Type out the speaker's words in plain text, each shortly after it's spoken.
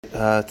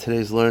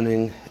today's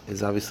learning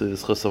is obviously the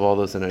schus of all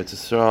those in Eretz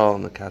Yisrael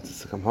and the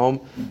katzis to come home.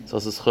 It's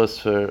also schus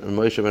for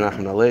Moshe ben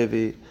Nachman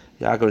Halevi,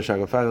 Yaakov and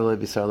Shagor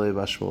Halevi, Sar Levi,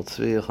 Bashmul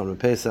Tzvi, Chon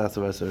Pesach,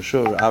 the rest of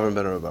Rashur, Avram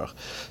ben Baruch.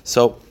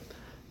 So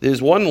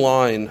there's one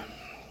line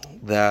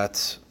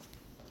that.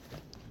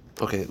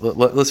 Okay,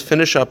 let's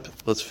finish up.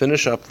 Let's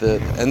finish up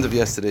the end of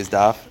yesterday's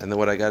daf, and then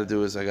what I got to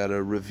do is I got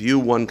to review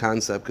one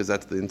concept because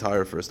that's the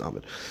entire first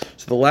Amud.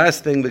 So the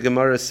last thing the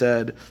Gemara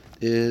said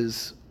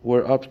is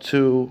we're up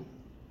to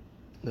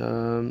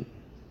 2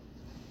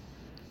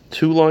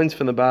 lines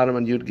from the bottom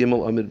on Yud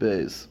Gimel Amud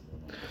Beis.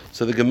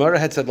 So the Gemara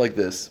had said like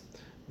this: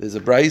 there's a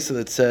brayso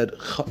that said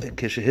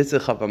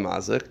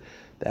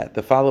that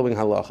the following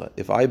halacha: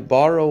 if I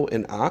borrow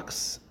an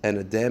ox and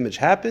a damage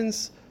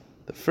happens,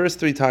 the first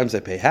 3 times I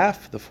pay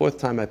half, the 4th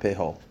time I pay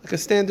whole. Like a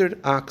standard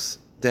ox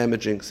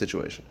damaging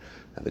situation.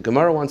 And the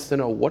Gemara wants to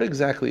know what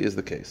exactly is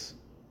the case.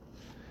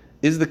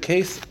 Is the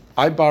case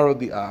I borrowed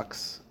the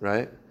ox,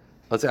 right?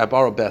 Let's say I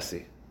borrow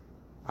Bessie.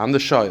 I'm the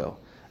shoyel.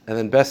 And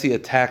then Bessie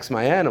attacks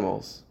my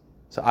animals.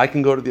 So I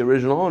can go to the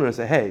original owner and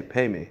say, hey,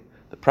 pay me.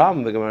 The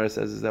problem, the Gemara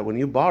says, is that when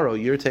you borrow,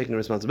 you're taking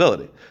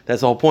responsibility.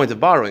 That's the whole point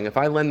of borrowing. If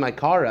I lend my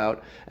car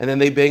out and then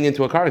they bang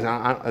into a car, it's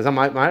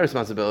not my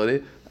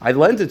responsibility. I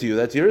lent it to you.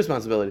 That's your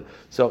responsibility.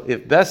 So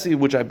if Bessie,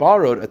 which I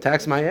borrowed,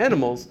 attacks my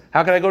animals,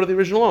 how can I go to the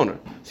original owner?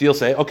 So you'll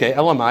say, okay,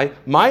 LMI,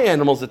 my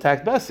animals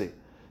attacked Bessie.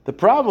 The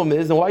problem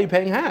is, then why are you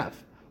paying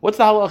half? What's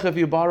the halach if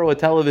you borrow a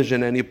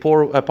television and you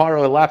borrow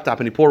a laptop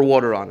and you pour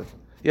water on it?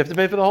 You have to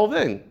pay for the whole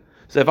thing.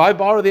 So if I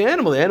borrow the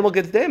animal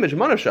gets damaged,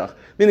 manashach.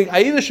 Meaning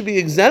I either should be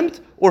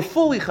exempt or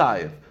fully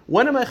chayiv.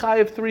 When am I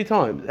chayiv 3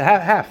 times?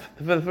 Half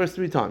for the first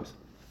 3 times.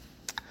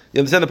 You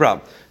understand the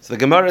problem? So the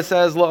Gemara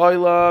says,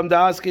 La'olam,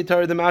 da'aski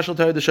tar the mashal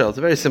tar the shell. It's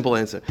a very simple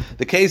answer.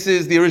 The case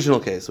is the original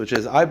case, which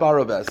is I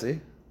borrow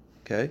Bessie,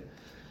 okay,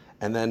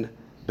 and then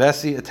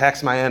Bessie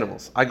attacks my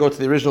animals. I go to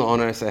the original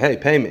owner and I say, hey,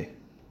 pay me.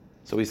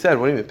 So he said,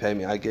 what do you mean pay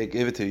me? I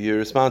gave it to you, you're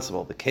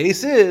responsible. The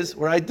case is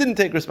where I didn't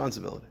take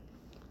responsibility.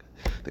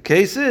 The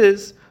case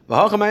is,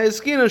 I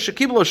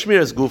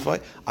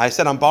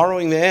said, I'm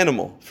borrowing the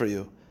animal for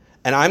you,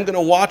 and I'm going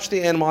to watch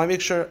the animal. I make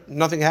sure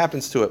nothing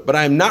happens to it, but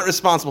I am not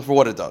responsible for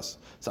what it does.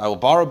 So I will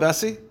borrow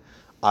Bessie,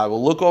 I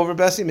will look over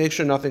Bessie, make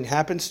sure nothing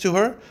happens to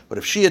her, but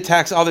if she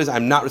attacks others,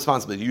 I'm not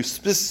responsible. You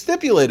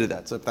stipulated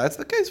that. So if that's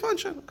the case, fine,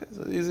 sure. Okay,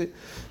 so easy.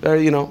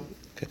 Very,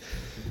 okay.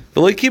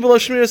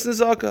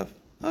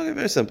 Okay,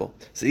 very simple.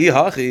 So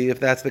if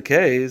that's the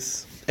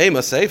case, so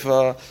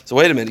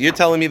wait a minute, you're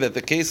telling me that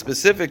the case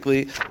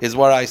specifically is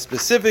where I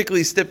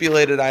specifically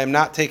stipulated I am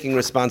not taking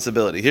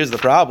responsibility. Here's the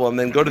problem.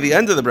 Then go to the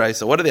end of the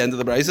brayso. What do the end of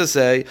the brayso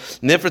say?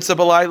 What did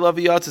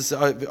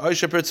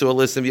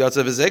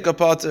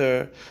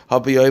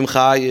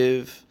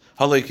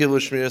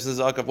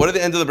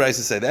the end of the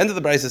brayso say? The end of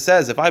the brayso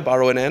says if I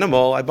borrow an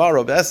animal, I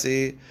borrow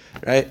Bessie,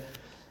 right?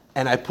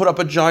 And I put up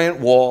a giant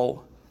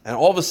wall, and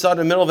all of a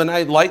sudden in the middle of the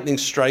night lightning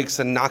strikes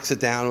and knocks it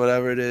down,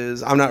 whatever it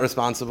is, I'm not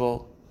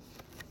responsible.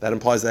 That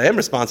implies that I am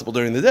responsible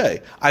during the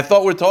day. I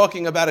thought we're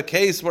talking about a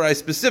case where I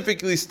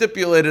specifically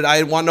stipulated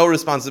I want no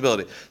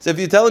responsibility. So if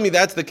you're telling me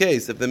that's the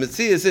case, if the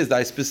Metzias is that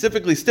I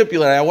specifically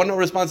stipulated I want no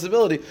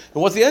responsibility,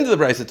 then what's the end of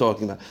the brayso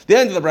talking about? The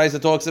end of the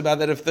brayso talks about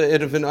that if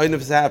an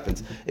onus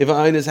happens,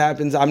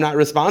 I'm not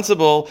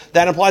responsible.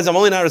 That implies I'm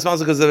only not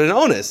responsible because of an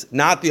onus,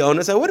 not the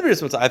onus. I would be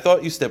responsible. I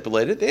thought you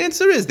stipulated. The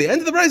answer is the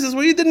end of the brayso is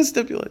where you didn't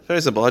stipulate.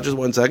 Very simple. Just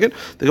 1 second.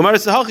 The Gemara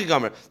says Hachi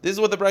Gomer. This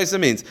is what the brayso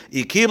means.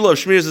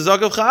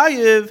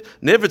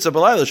 The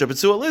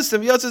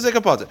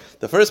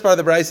first part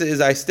of the brayso is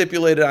I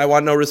stipulated I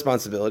want no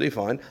responsibility.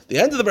 Fine. The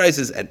end of the brayso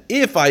is, and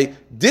if I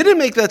didn't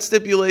make that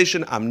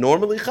stipulation, I'm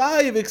normally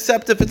chayiv,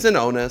 except if it's an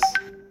onus. If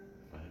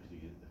I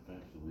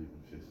have to leave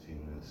in 15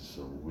 minutes,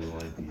 so will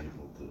I be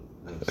able to?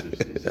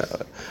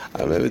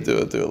 I'll maybe do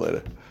it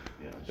later.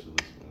 Yeah, I should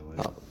listen to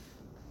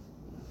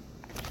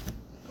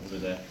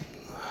it later.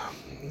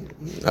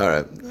 All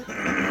right.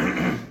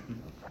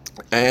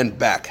 And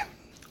back.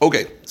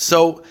 Okay,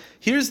 so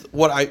here's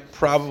what I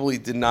probably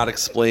did not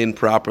explain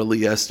properly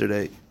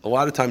yesterday. A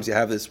lot of times you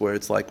have this where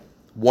it's like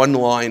one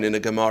line in a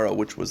Gemara,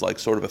 which was like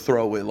sort of a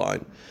throwaway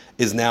line,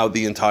 is now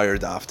the entire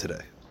daf today.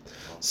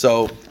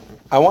 So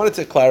I wanted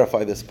to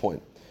clarify this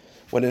point.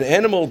 When an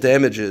animal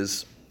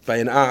damages by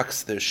an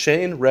ox, there's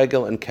shein,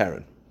 regel, and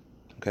keren.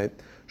 Okay,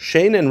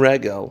 shein and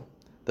regel,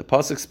 the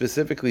pasuk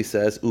specifically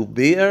says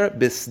ubir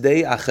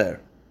bisdei acher,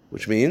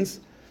 which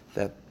means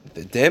that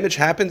the damage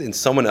happened in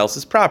someone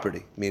else's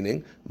property,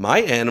 meaning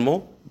my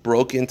animal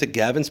broke into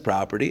Gavin's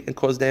property and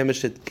caused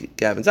damage to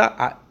Gavin's.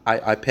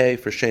 I pay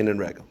for shein and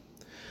regel.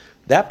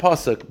 That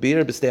pasuk,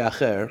 bir b'stei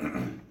acher,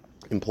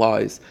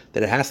 implies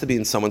that it has to be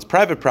in someone's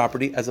private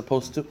property as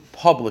opposed to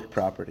public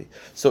property.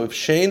 So if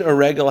shein or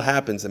regel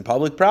happens in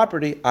public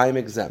property, I'm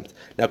exempt.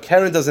 Now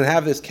Karen doesn't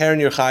have this. Karen,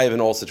 you're chayiv in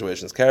all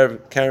situations. Karen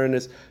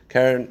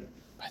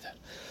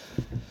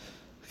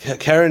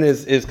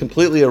is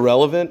completely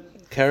irrelevant.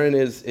 Karen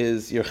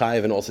is your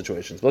chayiv in all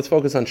situations. Let's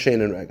focus on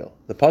shein and regel.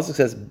 The pasuk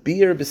says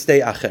bir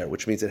b'stei acher,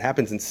 which means it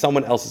happens in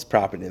someone else's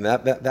property, and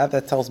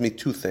that tells me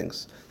 2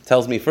 things. It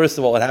tells me, first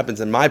of all, it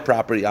happens in my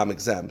property, I'm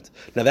exempt.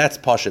 Now that's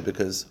pasha,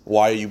 because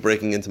why are you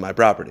breaking into my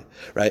property,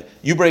 right?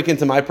 You break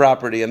into my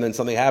property and then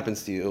something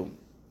happens to you,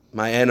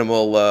 my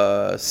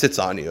animal sits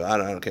on you. I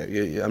don't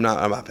care. I'm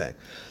not paying.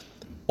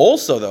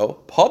 Also, though,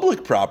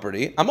 public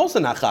property, I'm also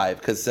not chayiv,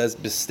 because it says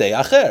b'stei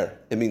acher.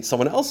 It means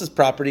someone else's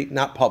property,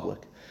 not public.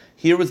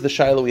 Here was the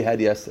shaila we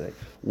had yesterday.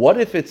 What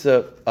if it's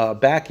a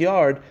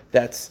backyard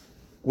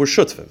we're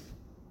shutfim?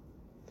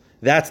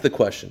 That's the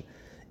question.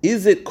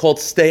 Is it called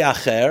stei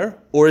acher,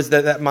 or is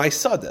that my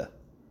sada?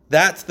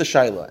 That's the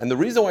shaila. And the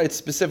reason why it's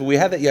specific, we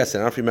had that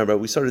yesterday, I don't know if you remember,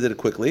 we sort of did it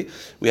quickly.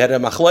 We had a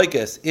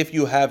machlokes, if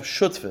you have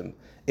shutfim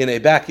in a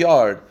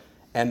backyard,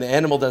 and the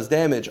animal does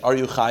damage, are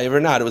you chayiv or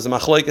not? It was a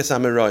machlokes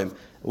amiroim.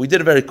 We did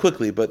it very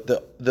quickly, but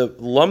the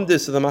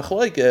lumdis of the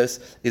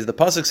machlokes is the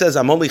pasuk says,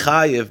 I'm only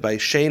chayiv by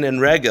shein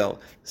and regel.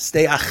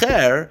 Stei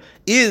acher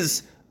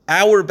is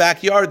our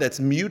backyard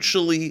that's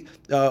mutually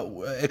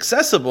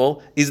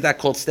accessible. Is that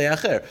called stei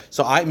acher?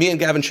 So me and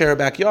Gavin share a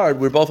backyard.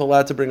 We're both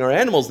allowed to bring our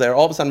animals there.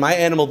 All of a sudden, my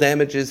animal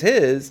damages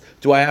his.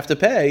 Do I have to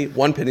pay?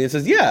 One opinion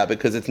says, yeah,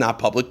 because it's not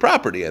public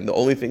property, and the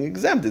only thing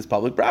exempt is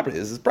public property.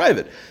 This is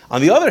private. On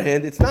the other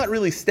hand, it's not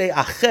really stei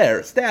acher.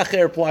 Stei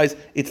acher implies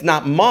it's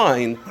not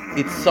mine,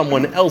 it's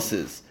someone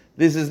else's.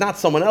 This is not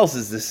someone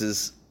else's, this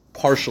is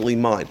partially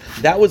mine.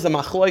 That was the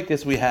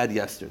machlokes we had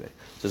yesterday.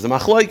 So there's a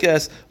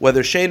machlokes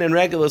whether shein and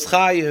regel is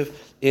chayiv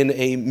in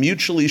a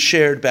mutually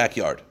shared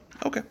backyard.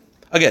 Okay.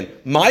 Again,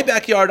 my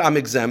backyard I'm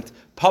exempt.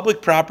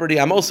 Public property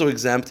I'm also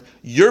exempt.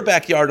 Your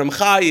backyard I'm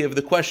chayiv.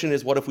 The question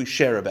is, what if we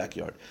share a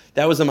backyard?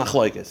 That was a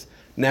machlokes.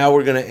 Now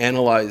we're going to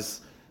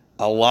analyze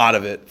a lot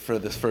of it for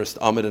this first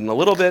amud in a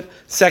little bit.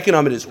 Second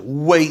amud is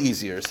way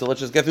easier. So let's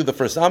just get through the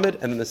first amud,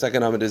 and then the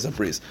second amud is a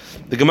breeze.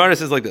 The Gemara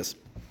says like this.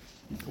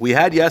 We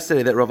had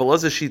yesterday that Rav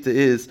Elazar's shita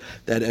is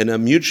that in a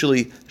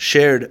mutually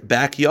shared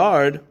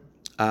backyard,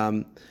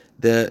 they're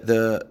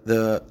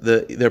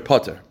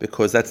potter,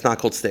 because that's not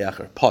called stei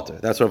acher. Potter.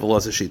 That's Rav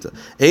Elazar's shita.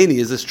 Eini,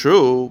 is this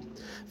true?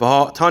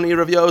 Tani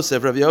Rav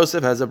Yosef. Rav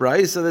Yosef has a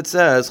brayisa that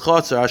says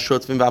chotzer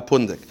hashutfim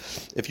v'apundik.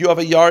 If you have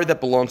a yard that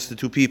belongs to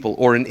two people,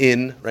 or an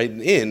inn, right?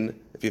 An inn.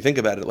 If you think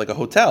about it, like a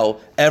hotel,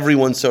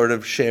 everyone sort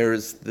of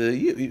shares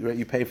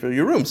you pay for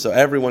your room, so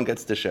everyone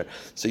gets to share.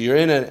 So you're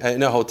in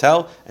a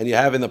hotel, and you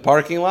have in the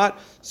parking lot,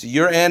 so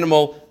your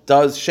animal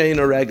does shein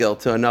or regel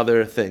to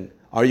another thing.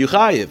 Are you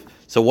chayiv?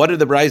 So what did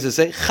the brayza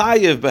say?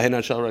 Chayiv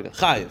b'henan shel regel.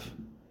 Chayiv.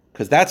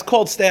 Because that's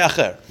called stei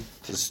acher.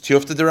 This is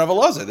tiyufta de Rav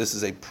Elazar. This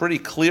is a pretty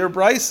clear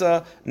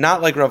braysa,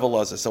 not like Rav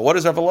Elazar. So what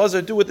does Rav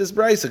Elazar do with this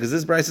braysa? Because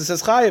this braysa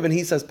says chayiv and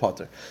he says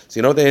potter. So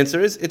you know what the answer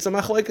is? It's a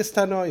machlokes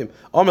tanoim.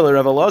 Omer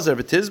Rav Elazar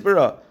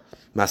v'tizbara.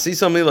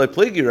 Masisa miloi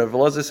pligi. Rav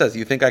Elazar says,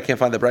 you think I can't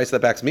find the braysa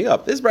that backs me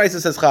up? This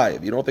braysa says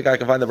chayiv. You don't think I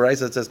can find the braysa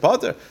that says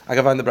potter? I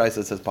can find the braysa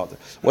that says potter.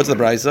 What's the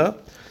braysa?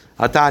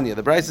 Hatanya.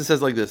 The braysa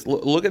says like this.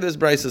 Look at this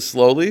braysa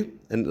slowly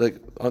and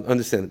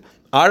understand it.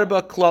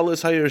 Arba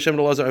klalis hayir Hashem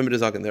Elazar Omer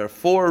Zaken. There are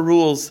 4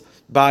 rules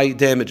by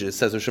damages,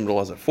 says Hashem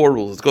Elazar. 4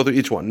 rules. Let's go through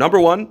each one. Number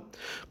 1,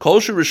 kol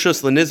shu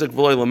rishus l'nizik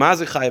v'loy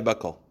l'mazik chayiv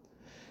bakol.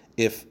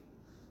 If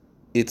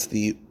it's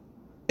the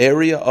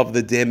area of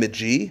the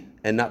damagee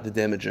and not the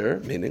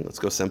damager, meaning, let's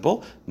go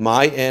simple,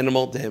 my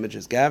animal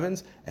damages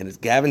Gavin's, and it's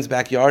Gavin's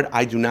backyard,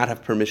 I do not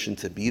have permission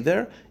to be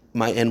there,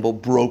 my animal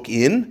broke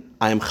in,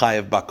 I am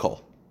chayiv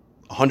bakol.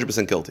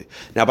 100% guilty.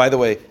 Now, by the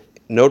way,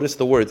 notice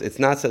the words, it's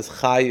not says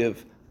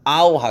chayiv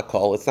al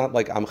hakol, it's not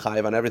like I'm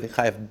chayiv on everything,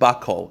 chayiv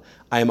bakol.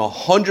 I am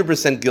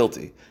 100%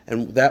 guilty.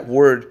 And that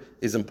word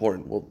is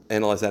important. We'll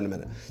analyze that in a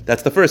minute.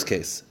 That's the first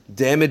case.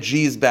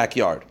 Damagee's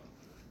backyard.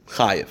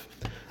 Chayiv.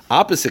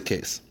 Opposite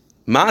case.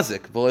 Mazik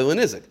v'loy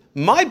l'nizik.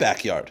 My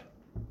backyard.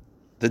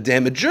 The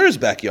damager's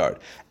backyard.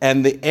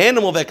 And the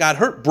animal that got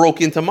hurt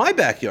broke into my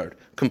backyard.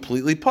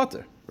 Completely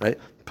potter, right?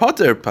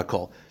 Potter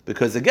pakol.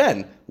 Because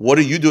again, what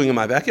are you doing in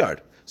my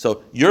backyard?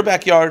 So your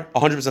backyard,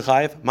 100%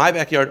 chayiv. My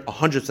backyard,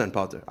 100%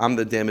 potter. I'm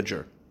the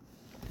damager.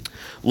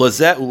 Let's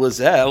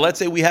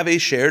say we have a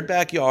shared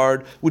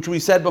backyard, which we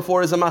said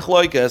before is a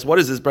machlokes. What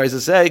does this brayza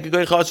say?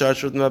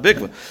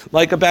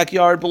 Like a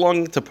backyard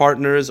belonging to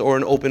partners or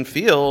an open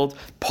field.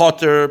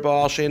 Potter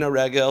ba'al shein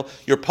regel.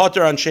 You're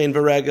potter on shein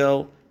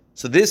v'regel.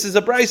 So this is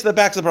a brayza that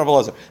backs up Rav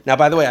Elazar. Now,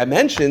 by the way, I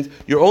mentioned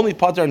you're only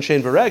potter on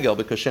shein v'regel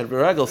because shein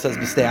v'regel says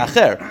b'stei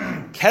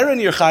acher. Keren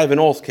you're chayiv in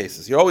all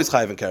cases. You're always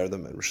chayiv in keren.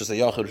 Rosh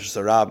Hashanah, Rosh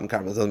Hashanah, and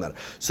Karmel, doesn't matter.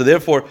 So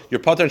therefore,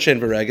 you're potter on shein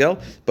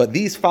v'regel. But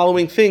these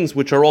following things,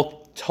 which are all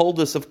told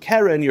us of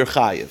Keren, you're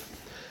chayiv.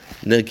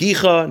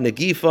 Nagicha,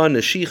 Nagifa,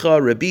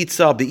 Nashicha,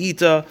 Rebitza,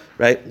 Beita,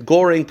 right?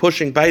 Goring,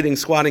 pushing, biting,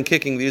 squatting,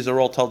 kicking, these are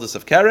all told us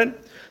of Keren.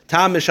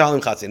 Tam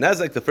Mishalim Chatzi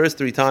Nezek, the first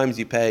 3 times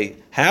you pay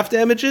half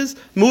damages.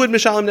 Muad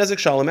Mishalim Nezek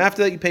Shalom,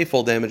 after that you pay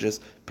full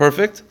damages.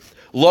 Perfect.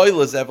 Loy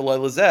Lazeh, Loy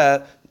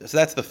Lazeh, so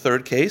that's the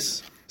third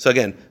case. So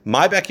again,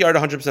 my backyard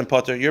 100%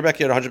 potter, your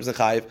backyard 100%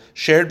 chayiv,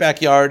 shared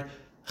backyard,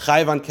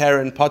 chayiv on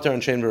Keren, potter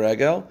on Shein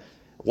V'regel.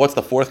 What's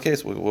the fourth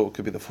case? What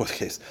could be the fourth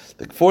case?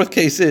 The fourth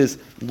case is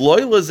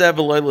loy lazeh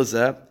v'loy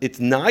lazeh. It's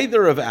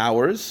neither of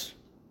ours.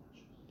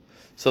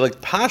 So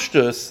like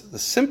pashtus, the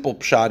simple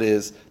pshat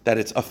is that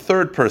it's a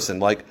third person.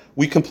 Like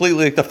we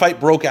completely, like the fight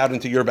broke out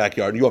into your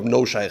backyard. You have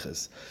no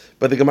shaykhs.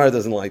 But the Gemara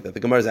doesn't like that. The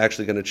Gemara is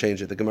actually going to change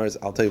it.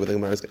 I'll tell you what the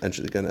Gemara is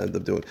actually going to end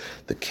up doing.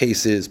 The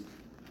case is,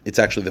 it's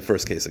actually the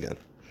first case again.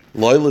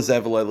 Loy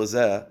lezeh v'loy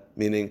lezeh,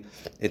 meaning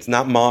it's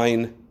not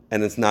mine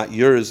and it's not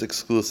yours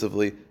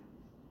exclusively,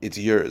 it's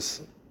yours.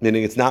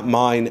 Meaning it's not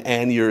mine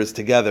and yours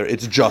together,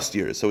 it's just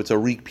yours. So it's a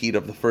repeat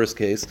of the first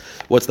case.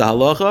 What's the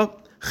halacha?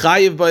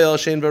 Chayiv bayal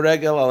shein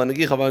v'regel al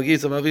negicha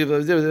v'angis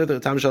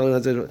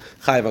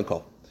chayiv on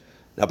kol.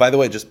 Now, by the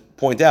way, just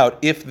point out,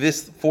 if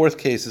this fourth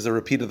case is a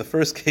repeat of the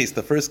first case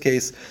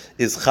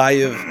is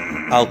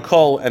chayiv al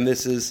kol, and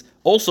this is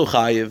also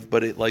chayiv,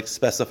 but it like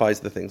specifies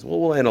the things. Well,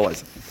 we'll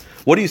analyze it.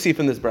 What do you see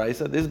from this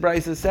brisa? This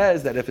brisa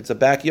says that if it's a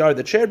backyard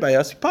that's shared by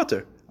us, you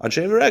potter on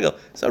shein v'regel.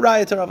 So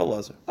raya to Rav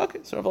Elazar. Okay,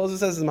 so Rav Elazar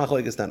says it's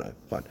machlokes tanoi.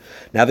 Fine.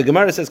 Now the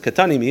Gemara says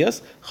katani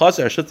miyas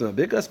chaser shutzim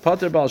abikas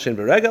potter bal shein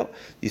v'regel.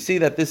 You see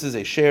that this is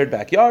a shared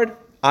backyard.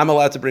 I'm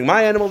allowed to bring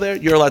my animal there.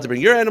 You're allowed to bring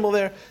your animal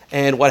there.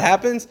 And what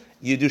happens?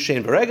 You do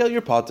shein v'regel,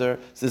 you're potter.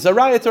 So it's a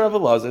raya to Rav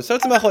Elazar. So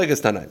it's a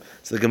machlokes tanoi.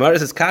 So the Gemara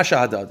says kasha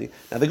hadadi.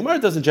 Now the Gemara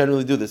doesn't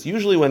generally do this.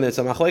 Usually when it's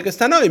a machlokes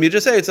tanoi, you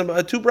just say it's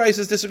two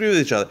brises disagree with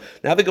each other.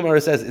 Now the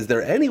Gemara says, is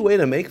there any way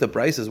to make the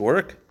brises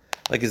work?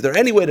 Like, is there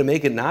any way to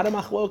make it not a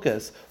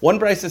machlokas? One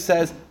brisa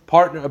says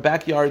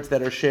backyards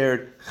that are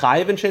shared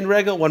chayiv and shein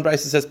regel. One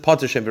brisa says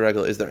potter shein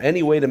regel. Is there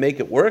any way to make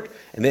it work?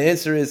 And the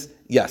answer is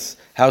yes.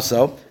 How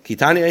so?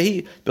 Kitani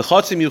ahi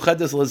bechotzim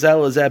yuchadas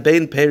lazel lazeh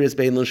bein peres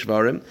bein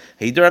l'shvarim.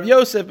 Heider Rav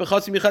Yosef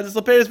bechotzim yuchadas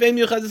leperes bein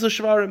yuchadas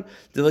l'shvarim.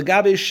 De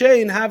legabe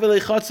shein have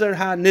lechotzer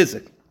ha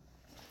nizik.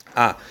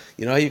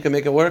 You know how you can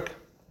make it work?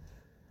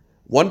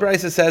 One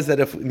brisa says that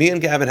if me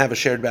and Gavin have a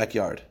shared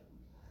backyard,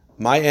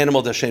 my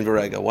animal does shein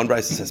v'regel. One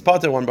brisa says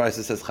potter, one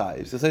brisa says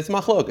chayiv. So it's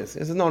machlokas.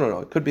 He says no.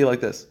 It could be like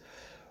this.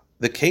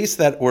 The case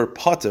that we're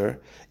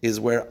potter is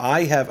where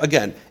I have,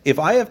 again, if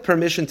I have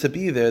permission to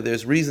be there,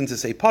 there's reason to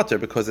say potter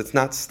because it's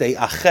not stay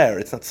acher.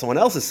 It's not someone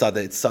else's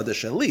sada. It's sada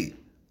sheli.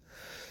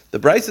 The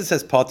brisa that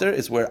says potter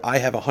is where I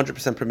have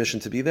 100% permission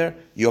to be there.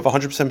 You have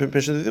 100%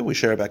 permission to do. We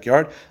share a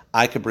backyard.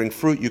 I could bring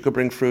fruit. You could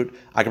bring fruit.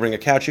 I could bring a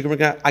couch. You could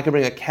bring a couch. I could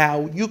bring a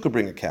cow. You could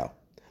bring a cow.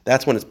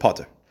 That's when it's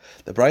potter.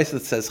 The brisa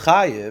that says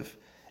chayiv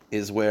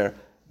is where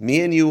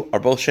me and you are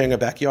both sharing a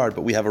backyard,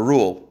 but we have a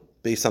rule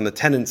based on the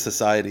tenant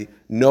society,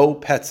 no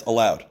pets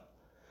allowed.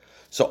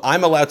 So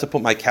I'm allowed to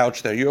put my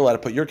couch there, you're allowed to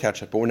put your couch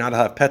there, but we're not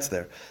allowed to have pets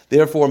there.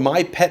 Therefore,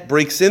 my pet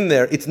breaks in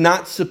there, it's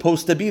not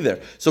supposed to be there.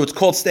 So it's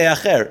called stei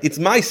acher. It's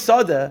my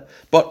sada,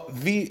 but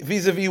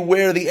vis-a-vis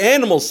where the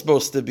animal's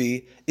supposed to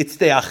be, it's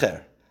stei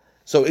acher.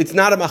 So it's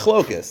not a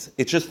machlokes.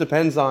 It just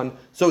depends on,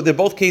 so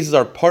both cases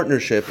are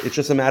partnership. It's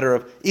just a matter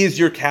of, is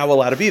your cow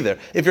allowed to be there?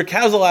 If your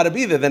cow's allowed to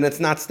be there, then it's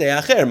not stei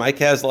acher. My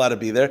cow's allowed to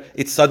be there.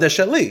 It's sadeh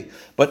sheli.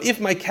 But if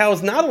my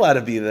cow's not allowed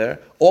to be there,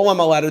 all I'm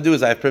allowed to do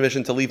is I have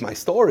permission to leave my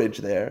storage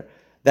there,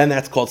 then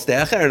that's called stei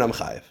acher and I'm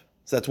chayiv.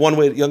 So that's one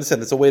way, you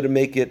understand, that's a way to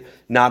make it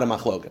not a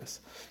machlokes.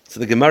 So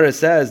the Gemara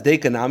says,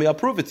 Dekanami, I'll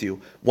prove it to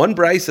you. One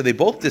brisa, they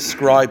both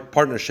describe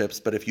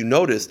partnerships, but if you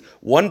noticed,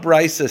 one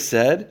brisa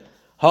said,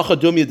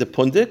 Hachadumya de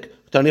pundik,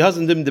 one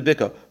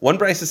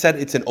brisa said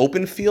it's an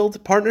open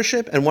field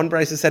partnership, and one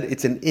brisa said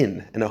it's an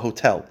inn and a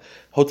hotel.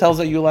 Hotels,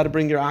 are you allowed to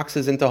bring your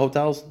oxes into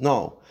hotels?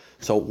 No.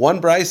 So one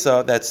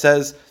brisa that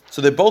says,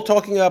 so they're both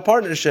talking about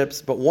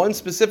partnerships, but one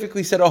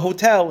specifically said a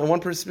hotel and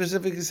one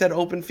specifically said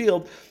open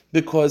field,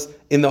 because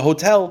in the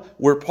hotel,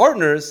 we're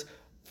partners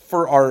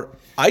for our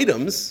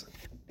items,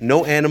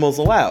 no animals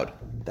allowed.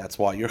 That's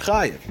why you're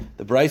chayiv.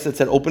 The brisa that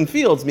said open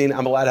fields mean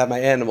I'm allowed to have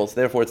my animals,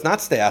 therefore it's not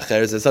stei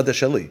acher, it's sadeh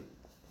sheli.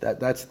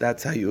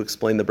 That's how you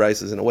explain the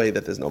brises in a way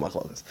that there's no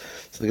machlokes.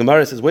 So the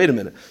Gemara says, wait a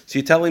minute. So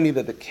you're telling me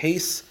that the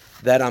case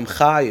that I'm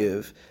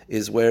chayiv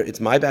is where it's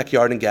my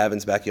backyard and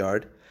Gavin's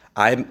backyard.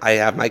 I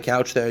have my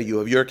couch there, you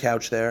have your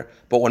couch there.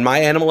 But when my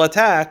animal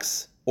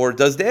attacks or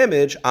does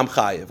damage, I'm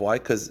chayiv. Why?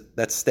 Because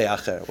that's stei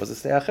acher. What's a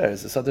stei acher?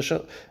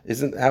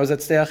 How is that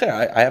stei acher?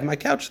 I have my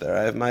couch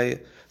there.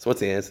 So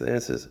what's the answer? The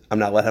answer is I'm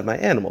not allowed to have my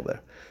animal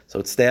there. So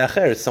it's stei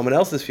acher, it's someone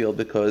else's field,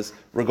 because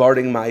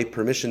regarding my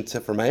permission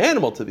for my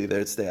animal to be there,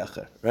 it's stei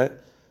acher, right?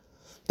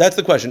 That's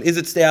the question. Is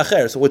it stei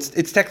acher? So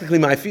it's technically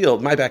my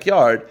field, my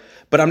backyard,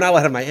 but I'm not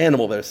allowed to have my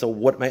animal there. So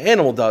what my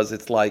animal does,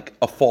 it's like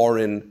a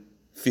foreign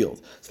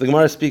field. So the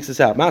Gemara speaks this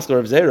out. If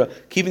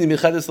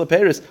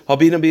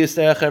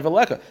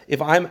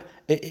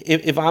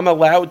I'm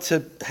allowed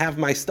to have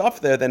my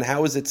stuff there, then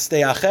how is it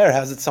stei acher?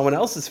 How is it someone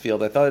else's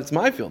field? I thought it's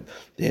my field.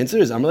 The answer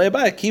is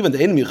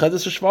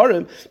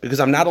because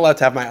I'm not allowed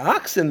to have my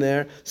ox in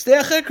there. It's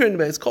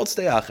called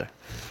stei acher.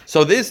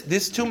 So this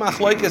two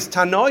machlokes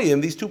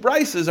tanoim, these two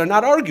brises are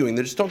not arguing.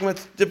 They're just talking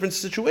about different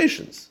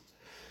situations.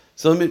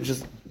 So let me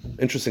just,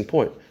 interesting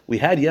point. We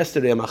had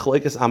yesterday a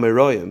machlokes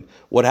ameroyim.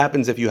 What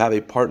happens if you have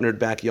a partnered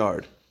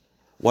backyard?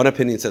 One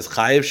opinion says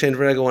chayiv shein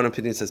v'regel, one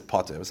opinion says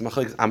potter. It was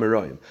machlokes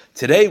ameroyim.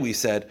 Today we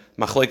said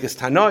machlokes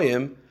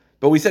tanoim.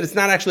 But we said it's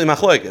not actually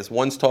machloekes.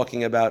 One's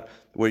talking about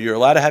where you're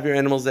allowed to have your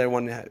animals there,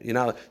 you're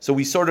not. So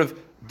we sort of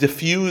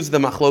diffuse the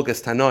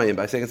machloekes tanoim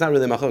by saying it's not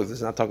really machloekes.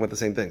 It's not talking about the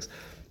same things.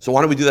 So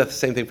why don't we do that the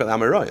same thing for the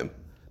Amoraim?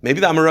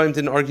 Maybe the Amoraim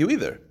didn't argue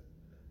either.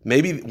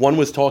 Maybe one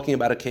was talking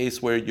about a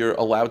case where you're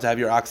allowed to have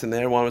your oxen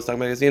there, one was talking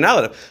about a case you're not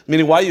allowed to.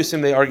 Meaning, why do you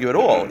assume they argue at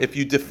all? If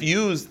you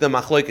diffuse the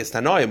machlokes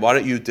tanoim, why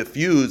don't you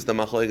diffuse the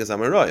machlokes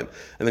amoraim?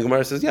 And the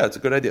Gemara says, yeah, it's a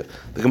good idea.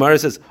 The Gemara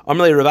says, so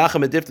maybe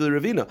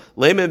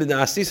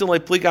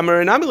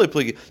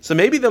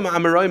the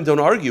amoraim don't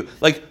argue.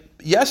 Like,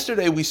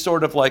 yesterday we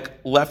sort of like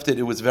left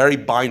it was very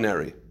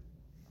binary.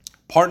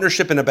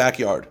 Partnership in a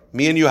backyard.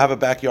 Me and you have a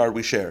backyard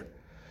we share.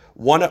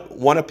 One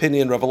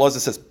opinion, Rav Elazar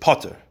says,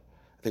 potter.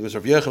 I think it was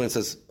Rav Yochanan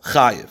says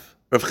chayiv.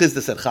 Rav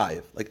Chizda said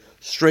chayiv, like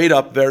straight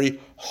up,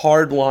 very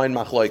hard line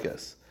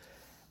machlokes.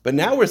 But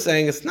now we're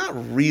saying it's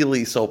not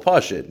really so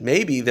pashut.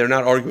 Maybe they're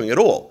not arguing at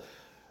all.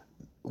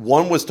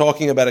 One was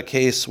talking about a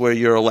case where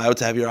you're allowed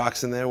to have your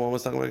oxen there. One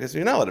was talking about a case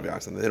where you're not allowed to have your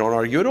oxen there. They don't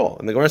argue at all.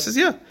 And the Gemara says,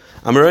 yeah,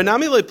 Amarei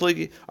nami le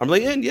pligi.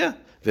 Amarei in, yeah.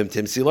 Their whole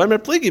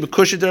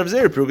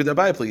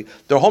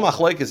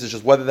machlokes is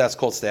just whether that's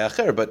called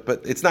steacher,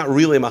 but it's not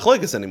really a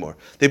machlokes anymore.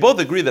 They both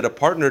agree that a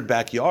partnered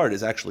backyard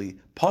is actually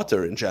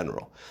potter in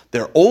general.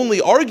 Their only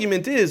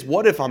argument is,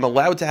 what if I'm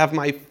allowed to have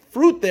my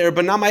fruit there,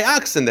 but not my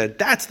oxen there?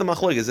 That's the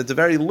machlokes. It's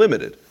very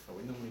limited. But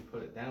we normally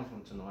put it down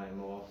from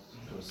Tanoim or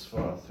to a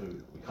Sfar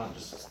through. We can't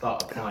just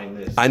start applying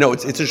this. I know,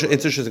 it's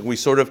interesting.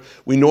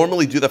 We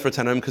normally do that for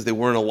Tanoim because they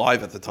weren't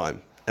alive at the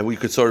time. And we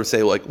could sort of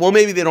say, like, well,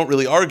 maybe they don't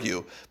really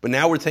argue, but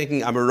now we're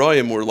taking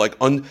Amoraim. We're like,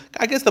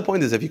 I guess the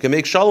point is, if you can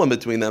make shalom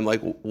between them,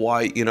 like,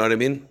 why? You know what I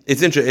mean?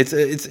 It's interesting.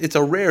 It's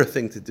a rare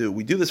thing to do.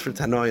 We do this for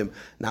Tanoim,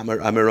 not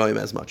Amoraim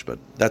as much, but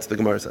that's the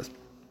Gemara says.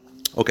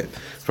 Okay,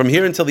 from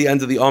here until the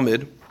end of the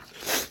Amid,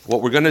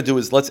 what we're going to do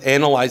is let's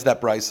analyze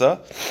that brisa,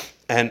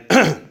 and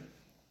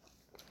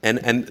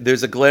and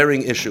there's a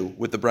glaring issue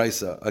with the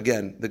brisa.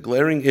 Again, the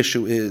glaring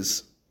issue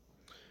is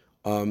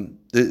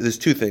there's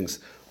two things.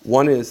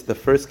 One is the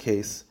first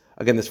case.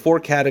 Again, there's four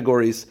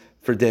categories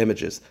for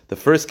damages. The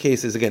first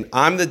case is, again,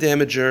 I'm the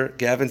damager,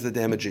 Gavin's the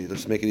damagee.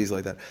 Let's make it easy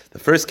like that. The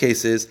first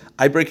case is,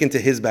 I break into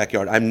his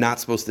backyard. I'm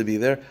not supposed to be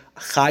there.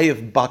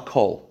 Chayiv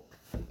bakol.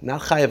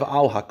 Not chayiv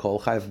al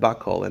hakol, chayiv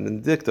bakol. And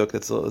in diktuk,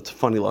 it's a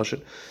funny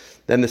lashon.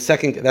 Then the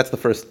second, that's the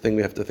first thing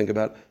we have to think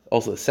about.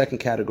 Also, the second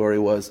category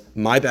was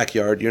my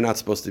backyard. You're not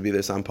supposed to be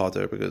there, so I'm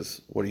potter,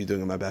 because what are you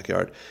doing in my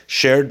backyard?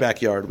 Shared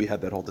backyard, we had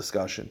that whole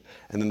discussion.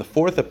 And then the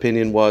fourth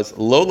opinion was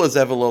lo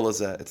lazeh v'lo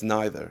lazeh. It's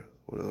neither.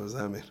 What does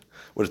that mean?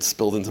 What, it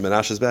spilled into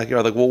Menashe's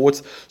backyard? Like, well,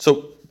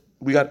 so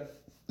we got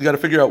to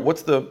figure out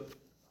what's the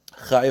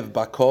chayiv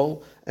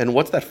bakol and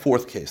what's that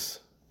fourth case.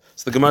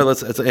 So the Gemara,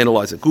 let's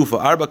analyze it. Gufa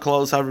arba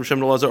klaus havrim shem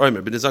lazar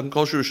oimer. B'nizak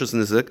kol shurushus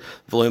nizik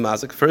v'loy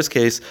mazik. First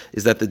case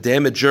is that the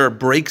damager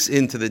breaks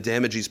into the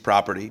damagee's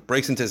property,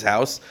 breaks into his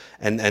house,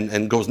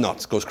 and goes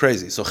nuts, goes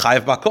crazy. So chayiv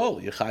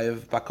bakol, you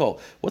chayiv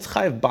bakol. What's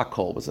chayiv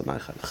bakol? What's it my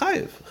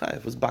chayiv?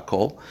 Chayiv was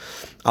bakol.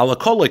 Ala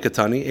kol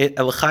lekatani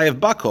el chayiv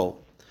bakol.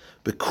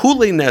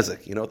 Bekule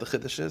nezik. You know what the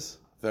chiddush is?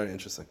 Very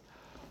interesting.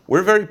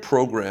 We're very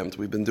programmed.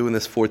 We've been doing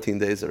this 14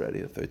 days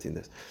already, or 13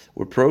 days.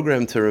 We're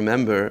programmed to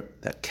remember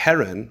that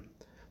Keren,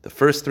 the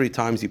first 3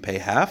 times you pay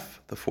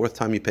half, the 4th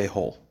time you pay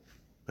whole.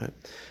 Right?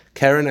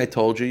 Karen, I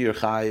told you, you're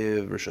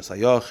chayiv, rishos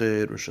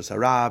hayochid, rishos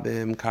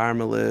harabim,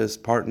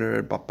 carmelist,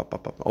 partner,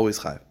 always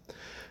chayiv.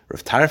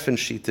 Rav Tarfon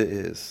shita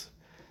is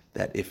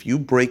that if you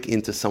break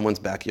into someone's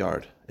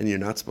backyard and you're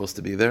not supposed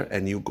to be there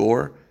and you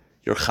gore,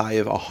 you're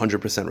chayiv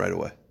 100% right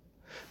away.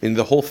 I mean,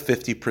 the whole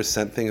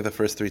 50% thing of the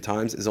first 3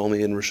 times is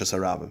only in rishos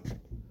harabim.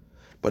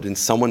 But in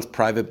someone's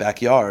private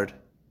backyard,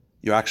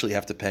 you actually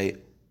have to pay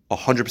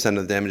 100%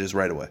 of the damages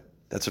right away.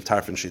 That's what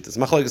Tarfon sheet is.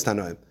 Machlokes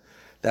tanoim.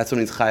 That's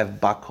when it's chayav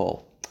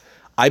bakol.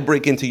 I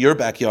break into your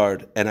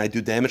backyard and I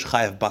do damage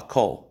chayav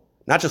bakol.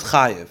 Not just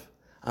chayav.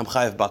 I'm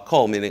chayav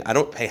bakol, meaning I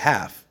don't pay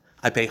half.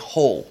 I pay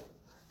whole.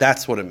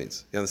 That's what it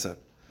means. You understand?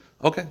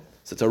 Okay.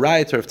 So it's a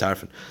riot to Rav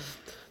Tarfon.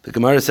 The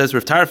Gemara says,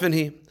 Rav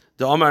Tarfon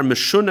the Omar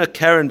Meshuna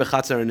Karen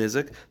Bechatzar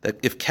Nizik, that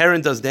if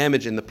Karen does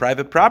damage in the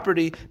private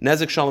property,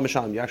 Nezik Shalom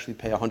Shalom, you actually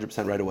pay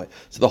 100% right away.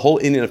 So the whole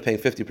Indian of paying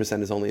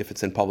 50% is only if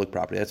it's in public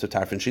property. That's what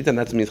Tarfon Shita, and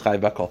that means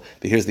Chayiv Bakol.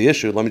 But here's the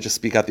issue. Let me just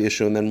speak out the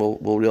issue, and then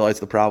we'll realize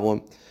the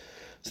problem.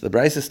 So the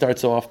Brisa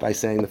starts off by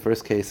saying the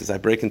first case is I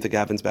break into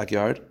Gavin's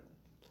backyard.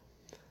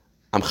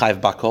 I'm Chayiv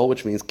Bakol,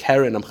 which means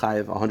Karen, I'm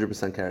Chayiv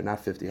 100% Karen,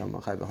 not 50, I'm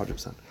Chayiv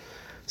 100%.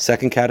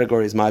 Second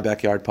category is my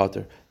backyard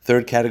potter.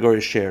 Third category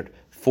is shared.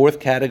 Fourth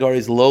category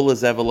is lo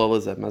lazev, lo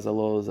lazev, mazal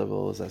lo lazev,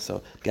 lo lazev.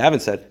 So Gavin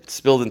said it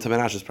spilled into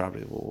Menashe's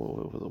property.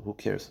 Who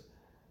cares?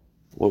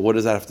 What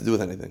does that have to do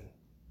with anything?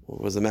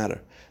 What does it matter?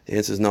 The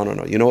answer is no.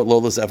 You know what lo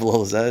lazev,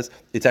 lo lazev is?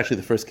 It's actually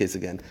the first case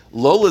again.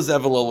 Lo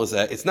lazev, lo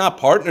lazev. It's not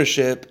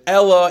partnership.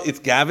 Ella, it's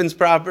Gavin's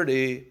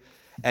property.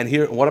 And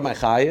here, what am I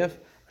chayiv?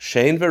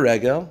 Shein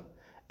v'regel,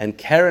 and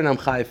Karen I'm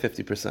chayiv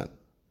 50%.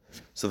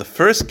 So the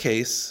first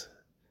case,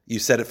 you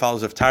said it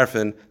follows of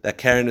Tarfon that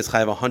Karen is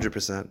chayiv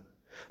 100%.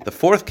 The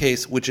fourth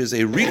case, which is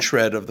a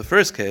retread of the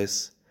first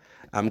case,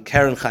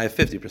 Karen chayiv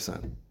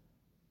 50%.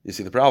 You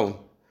see the problem?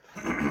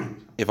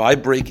 if I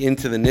break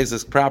into the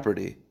Nizik's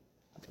property,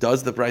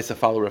 does the Brisa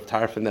follow Rav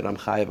Tarfon that I'm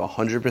chayiv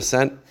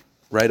 100%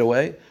 right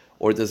away?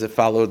 Or does it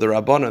follow the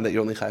Rabbanan that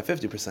you're only chayiv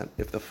 50%?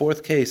 If the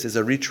fourth case is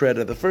a retread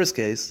of the first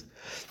case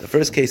is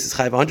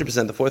chayiv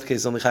 100%, the fourth case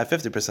is only chayiv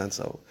 50%.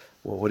 So,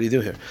 well, what do you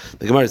do here?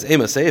 The Gemara is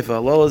Ema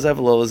Seifa, Lo Lezev,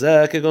 Lo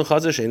Lezeh, Kegon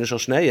Chazer, Shein Shel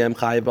Shneim,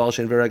 Chayiv Bal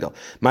Shein V'Regel.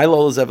 My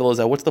Lo Lezev, Lo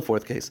Lezeh, what's the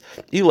fourth case?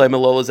 Ilay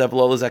Lo Lezev,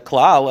 Lo Lezeh,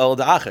 Klal, El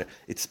Da'acher.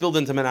 It spilled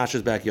into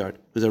Menashe's backyard.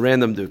 It was a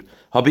random dude.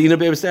 Habina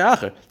Be'er Stei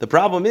Acher. The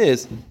problem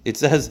is, it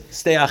says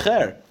Stei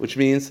Acher, which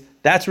means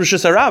that's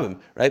Rishus HaRabim,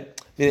 right?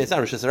 I mean, it's not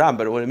Rishus HaRabim,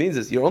 but what it means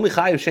is you're only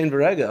Chayiv Shein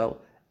V'Regel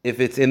if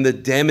it's in the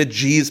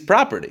damagee's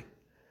property.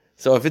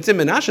 So if it's in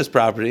Menashe's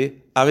property,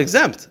 I'm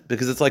exempt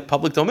because it's like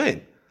public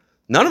domain.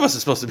 None of us is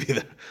supposed to be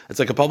there. It's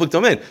like a public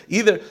domain.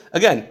 Either,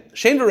 again,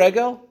 Shein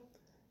V'Regel,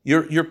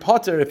 you're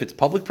potter if it's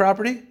public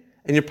property,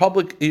 and you're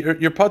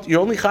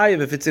only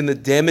chayiv if it's in the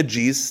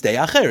damagee's stay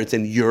acher. It's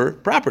in your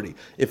property.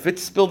 If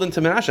it's spilled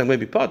into Menashe, I'm going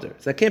to be potter.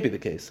 So that can't be the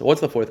case. So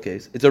what's the fourth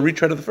case? It's a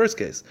retread of the first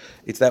case.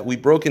 It's that we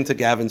broke into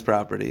Gavin's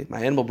property. My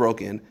animal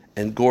broke in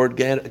and gored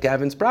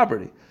Gavin's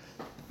property.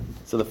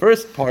 So the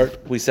first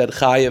part, we said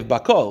chayiv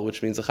bakol,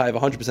 which means a chayiv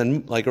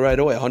 100%, like right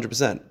away,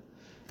 100%.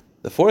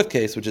 The fourth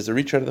case, which is a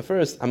retread of the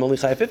first, I'm only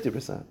chayiv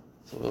 50%.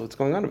 So what's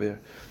going on over here?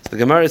 So the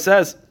Gemara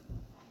says,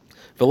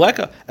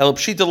 V'leka el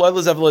pshita loy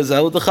lezev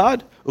lezel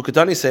dechad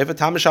ukatani sefer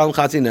tam mishalim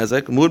chatzi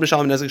nezek mud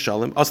mishalim nezek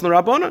shalim asna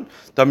rabbanon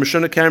da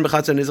mishuna karen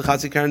b'chatzi nezek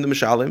chatzi karen the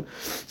mishalim.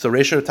 So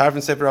ratio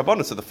tarfin sefer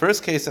rabbanon. So the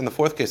first case and the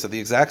fourth case are the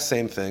exact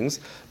same things,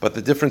 but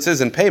the difference is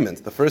in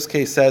payment. The first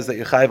case says that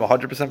you chayiv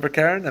 100% for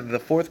karen, and the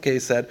fourth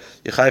case said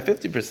you chayiv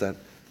 50%.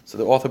 So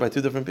they're authored by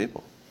two different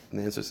people. And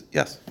the answer is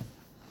yes.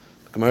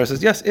 The Gemara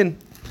says yes. In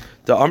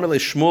the Amrle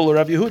Shmuel or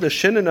Rav Yehuda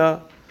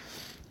Shinina.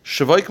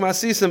 Shavoik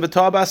Masisim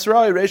B'Tav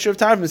Basrai ratio of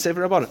Tarfin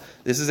Sefer Rabbanan.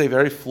 This is a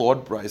very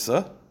flawed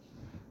brisa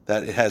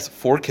that it has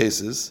four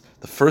cases.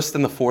 The first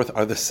and the fourth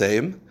are the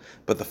same,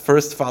 but the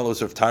first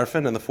follows Rav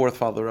Tarfin and the fourth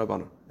follows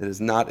Rabbanan. It is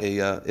not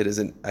a. It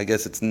isn't. I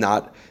guess it's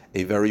not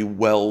a very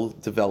well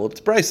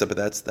developed brisa, but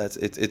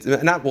it's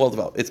not well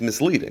developed. It's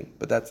misleading,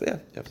 but that's you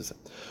have to say.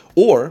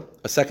 Or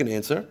a second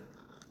answer.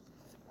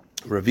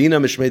 Ravina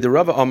Mishmei de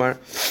Rava Omar,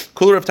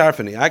 Kul Rav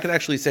Tarfani. I could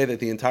actually say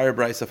that the entire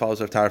brisa follows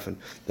Rav Tarfan.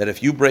 That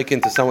if you break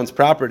into someone's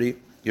property,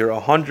 you're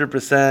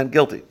 100%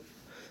 guilty.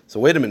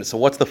 So wait a minute. So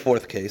what's the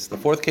fourth case? The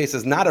fourth case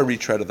is not a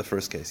retread of the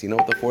first case. You know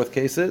what the fourth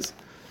case is?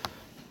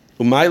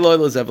 Umay loy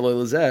lezev loy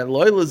lezev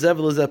loy lezev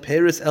lezev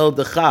peris el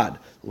dechad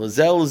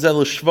lezel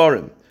lezel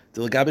shvarim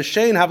delagabe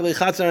shein havle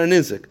chatzar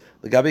anizik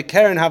legabe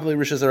karen havle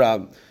rishas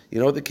arab. You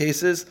know what the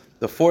case is?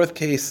 The fourth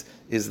case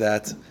is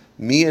that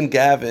me and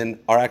Gavin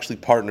are actually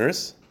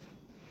partners.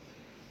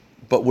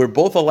 But we're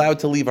both allowed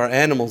to leave our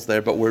animals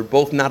there, but we're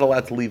both not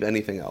allowed to leave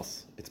anything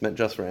else. It's meant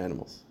just for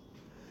animals.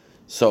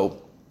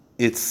 So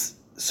it's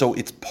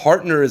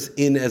partners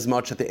in as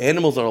much that the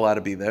animals are allowed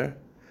to be there,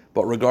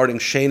 but regarding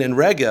Shein and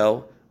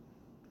Regel,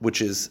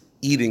 which is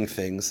eating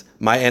things,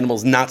 my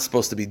animal's not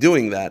supposed to be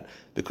doing that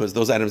because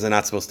those items are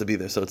not supposed to be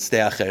there. So it's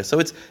steacher. So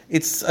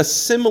it's a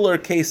similar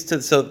case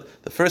to, so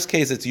the first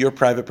case it's your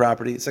private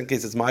property, the second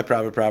case it's my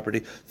private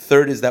property,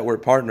 third is that we're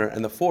partner,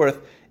 and the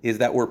fourth is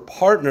that we're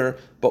partner,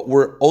 but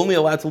we're only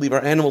allowed to leave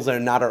our animals there,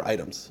 not our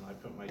items. I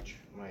put my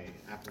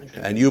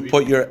application. And you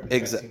put your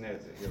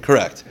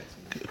correct,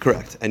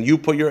 and you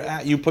put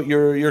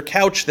your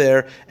couch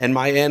there, and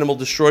my animal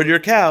destroyed your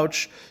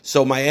couch,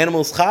 so my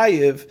animal's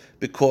chayiv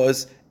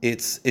because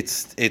it's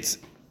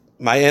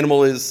my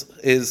animal is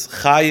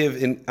chayiv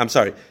in. I'm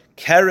sorry,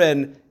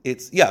 Karen.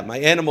 My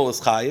animal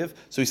is chayiv.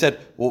 So he said,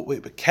 well,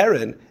 wait, but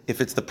Karen,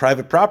 if it's the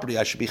private property,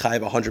 I should be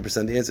chayiv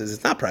 100%. The answer is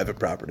it's not private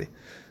property.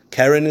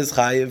 Karen is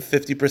chayiv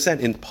 50%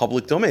 in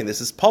public domain. This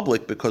is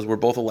public because we're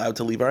both allowed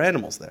to leave our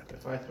animals there.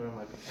 If I throw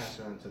my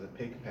Picasso into the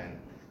pig pen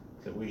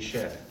that we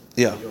share,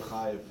 yeah, you're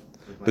chayiv.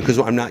 Because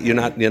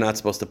you're not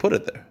supposed to put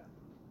it there.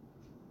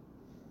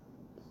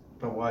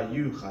 But why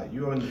you chayiv?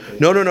 You own the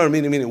pig. No. I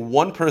mean,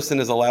 one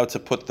person is allowed to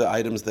put the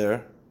items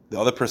there, the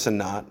other person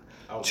not.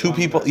 Two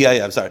people. Person.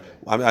 Yeah. I'm sorry.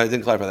 I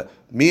didn't clarify that.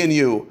 Me and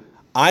you.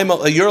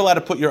 You're allowed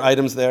to put your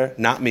items there,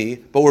 not me,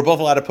 but we're both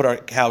allowed to put our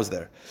cows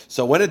there.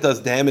 So when it does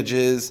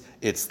damages,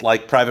 it's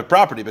like private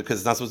property because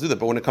it's not supposed to do that.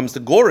 But when it comes to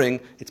goring,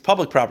 it's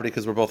public property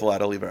because we're both allowed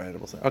to leave our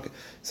animals there. Okay.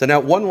 So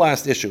now one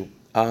last issue,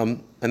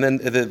 and then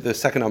the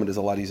second element is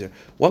a lot easier.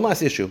 One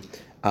last issue.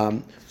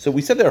 So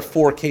we said there are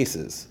four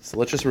cases. So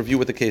let's just review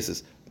what the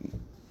cases.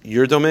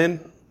 Your domain,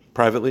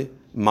 privately.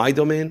 My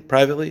domain,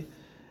 privately.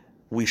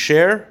 We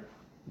share.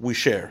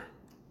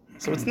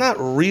 So it's not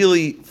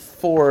really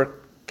four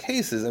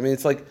cases. I mean,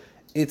 it's like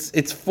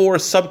it's four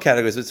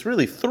subcategories. It's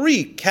really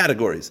three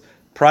categories: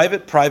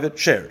 private,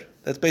 shared.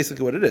 That's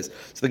basically what it is.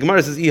 So the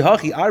Gemara says,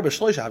 "Ihachi arba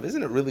shloishav."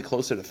 Isn't it really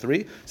closer to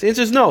three? So the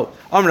answer is no.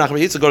 Amar Nachman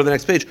Yitzchak, go to the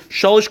next page.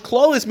 Shalish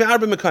klolis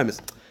me'arba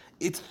mekaymis.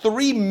 It's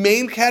three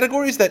main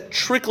categories that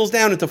trickles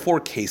down into four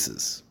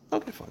cases.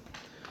 Okay, fine.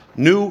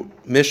 New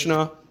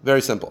Mishnah,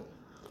 very simple.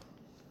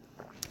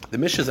 The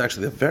Mishnah is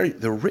actually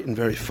they're written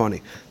very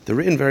funny. They're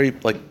written very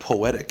like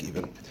poetic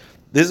even.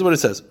 This is what it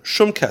says: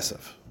 Shum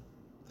kesef.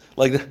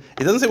 Like, it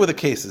doesn't say what the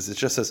case is. It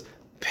just says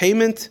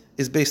payment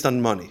is based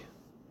on money.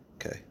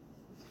 Okay.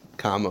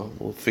 Comma.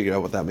 We'll figure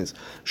out what that means.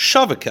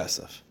 Shava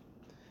kesef.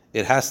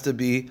 It has to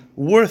be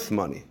worth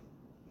money.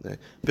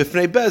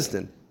 Bifnei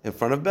bezdin, in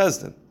front of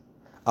bezdin.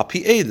 Al pi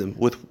edim,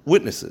 with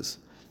witnesses.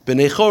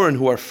 B'nei chorin,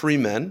 who are free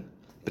men.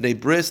 B'nei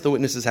bris, the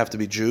witnesses have to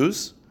be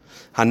Jews.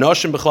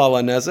 Hanoshim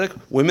b'chlal hanezek,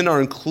 women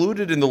are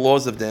included in the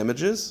laws of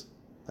damages.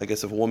 I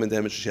guess if a woman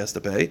damages, she has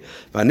to pay.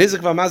 V'hanizik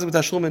v'hamazik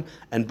b'tashlumin,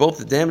 and both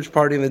the damaged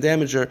party and the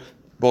damager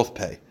both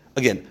pay.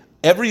 Again,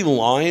 every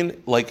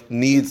line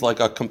needs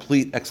a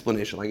complete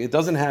explanation. It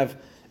doesn't have.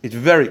 It's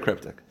very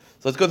cryptic.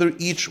 So let's go through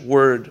each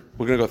word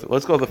we're going to go through.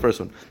 Let's go to the first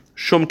one.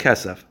 Shum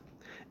kesef.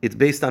 It's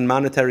based on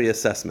monetary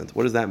assessment.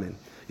 What does that mean?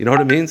 You know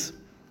what it means?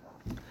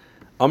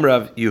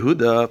 Amrav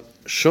Yehuda.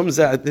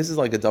 Shumzeh, this is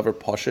like a davar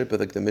pashut,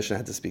 but the Mishnah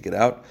had to speak it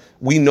out.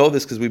 We know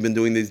this because we've been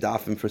doing these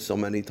dafim for so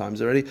many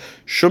times already.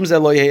 Shumzeh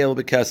lo yehel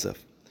b'kesef.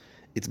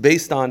 It's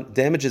based on,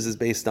 damages is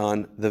based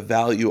on the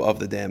value of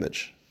the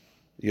damage.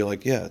 You're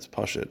like, yeah, it's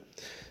pashut.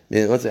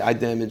 Let's say I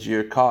damage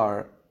your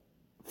car,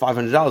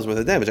 $500 worth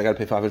of damage, I got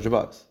to pay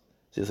 $500.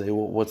 So you say,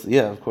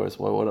 well, of course,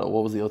 what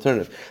was the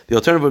alternative? The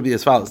alternative would be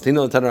as follows.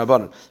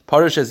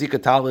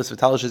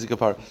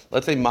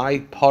 Let's say my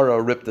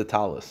para ripped the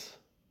talis.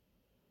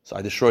 So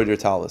I destroyed your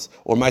talis.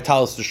 Or my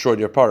talis destroyed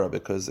your para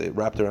because it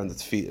wrapped around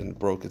its feet and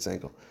broke its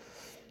ankle.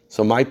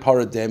 So my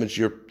para damaged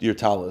your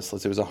talis.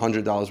 Let's say it was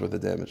 $100 worth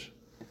of damage.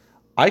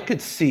 I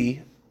could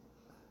see,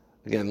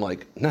 again,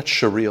 not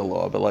Sharia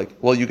law,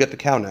 but you get the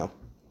cow now.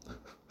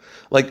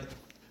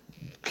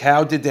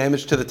 Cow did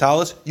damage to the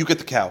talis, you get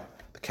the cow.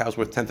 The cow's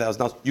worth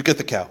 $10,000, you get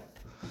the cow.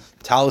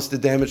 Talis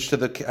did damage to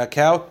the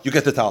cow, you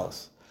get the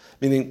talis.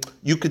 Meaning,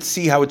 you could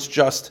see how it's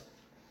just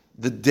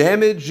the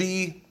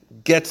damagee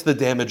gets the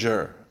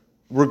damager,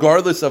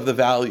 regardless of the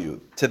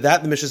value. To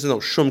that, the Mishnah says, no,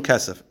 shum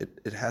kesef.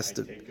 It has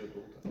to.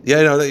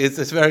 Yeah,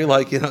 it's very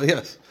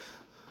yes.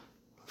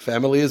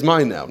 Family is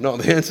mine now. No,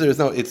 the answer is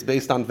no. It's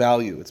based on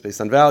value. It's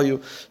based on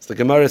value. So the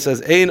Gemara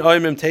says, "Ein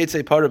oimim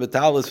teitze para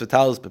betalis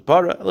v'talis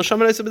bepara."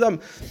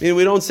 Meaning,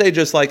 we don't say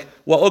just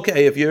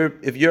okay,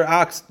 if your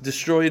ox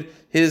destroyed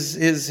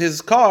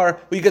his car,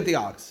 well, you get the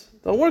ox.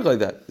 Don't work like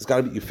that. It's got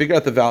to be. You figure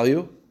out the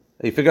value.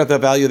 You figure out the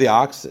value of the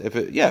ox. If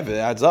it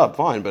adds up,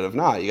 fine. But if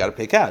not, you got to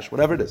pay cash,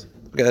 whatever it is.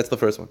 Okay, that's the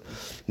first one.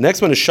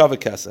 Next one is shava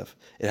kesef.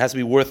 It has to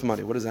be worth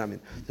money. What does that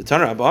mean? The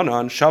Tanur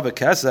Rabbanan shava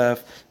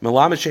kesef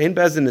melamed she'ein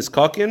bezdin is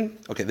kakin.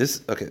 Okay, let's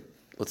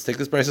take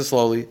this brisa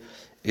slowly.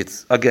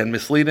 It's again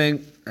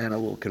misleading and a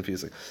little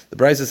confusing. The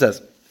brisa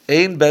says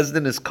ein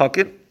bezdin is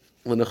kakin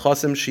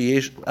l'nechasim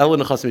sheyesh el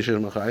l'nechasim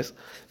sheyesh machais.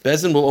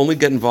 Bezdin will only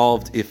get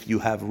involved if you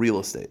have real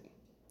estate.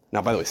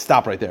 Now, by the way,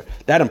 stop right there.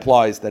 That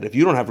implies that if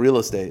you don't have real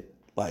estate,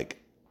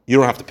 you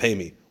don't have to pay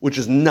me, which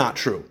is not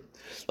true.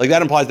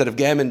 That implies that if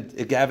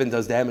Gavin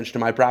does damage to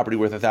my property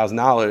worth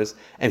 $1,000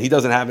 and he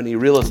doesn't have any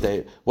real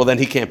estate, well, then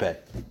he can't pay.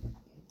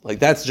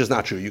 That's just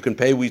not true. You can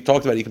pay, we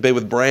talked about it, you can pay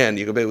with brand,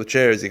 you can pay with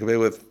chairs, you can pay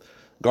with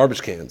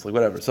garbage cans,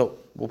 whatever. So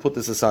we'll put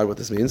this aside, what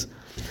this means.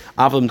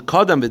 I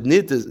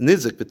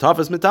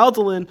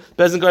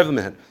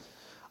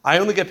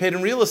only get paid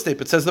in real estate,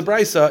 but says the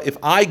Brisa, if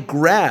I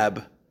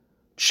grab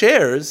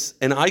chairs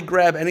and I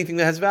grab anything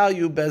that has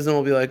value, Bezdin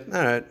will be like,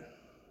 all right.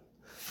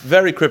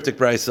 Very cryptic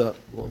brisa.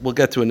 We'll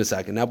get to it in a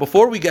second. Now,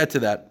 before we get to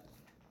that,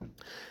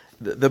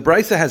 the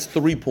brisa has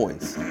 3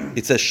 points.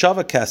 It says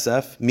shava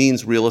kesef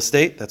means real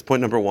estate. That's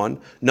point number 1.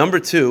 Number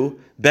 2,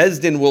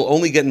 Bezdin will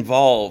only get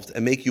involved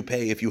and make you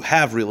pay if you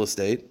have real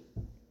estate.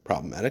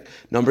 Problematic.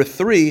 Number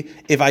 3,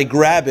 if I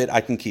grab it, I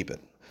can keep it.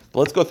 But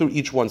let's go through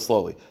each one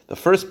slowly. The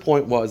first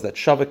point was that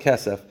shava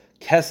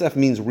kesef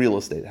means real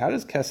estate. How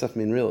does kesef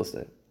mean real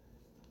estate?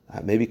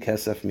 Maybe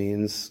kesef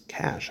means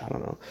cash. I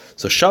don't know.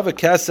 So shava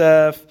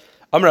kesef.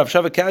 Amrav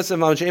Shava Kesef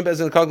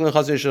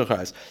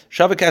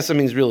Shava Kesef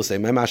means real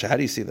estate. Masha, how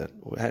do you see that?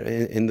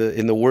 In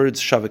the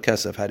words Shava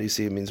Kesef, how do you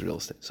see it means real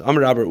estate? So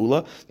Amrav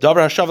Ula,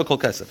 Davar Shava Kol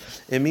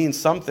Kesef. It means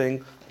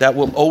something that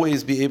will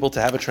always be able to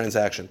have a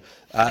transaction.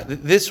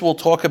 This we'll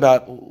talk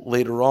about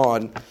later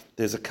on.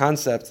 There's a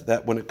concept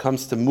that when it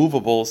comes to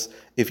movables,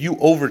 if you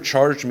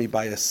overcharge me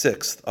by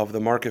 1/6 of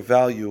the market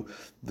value,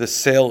 the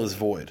sale is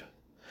void.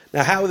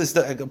 Now, how this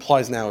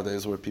applies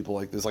nowadays, where people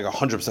there's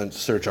 100%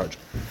 surcharge,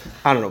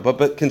 I don't know,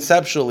 but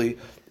conceptually,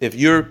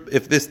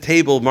 if this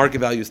table market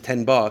value is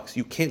 $10,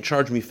 you can't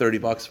charge me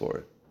 $30 for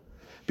it.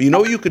 But you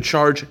know what you could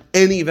charge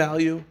any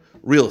value?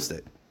 Real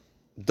estate.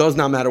 Does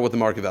not matter what the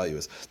market value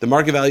is. The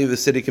market value of the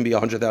city can be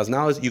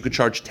 $100,000. You could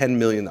charge $10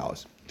 million.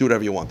 Do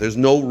whatever you want. There's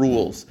no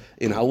rules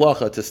in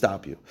halacha to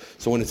stop you.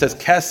 So when it says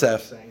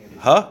kesef,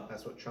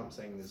 That's what Trump's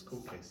saying in his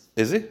court case.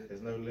 Is he?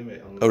 There's no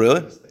limit on really?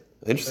 real estate.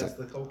 Interesting.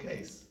 That's the whole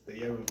case.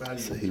 The overvalue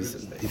So real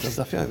estate. he does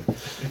Daf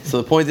Yomi.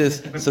 So the point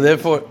is, so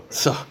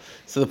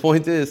the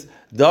point is,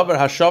 davar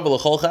hashava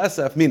l'chol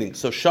chesef, meaning,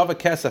 so shava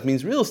kesef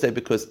means real estate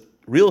because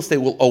real estate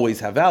will always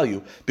have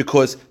value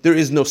because there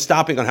is no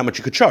stopping on how much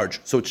you could charge.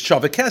 So it's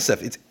shava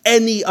kesef. It's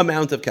any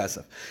amount of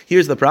kesef.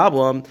 Here's the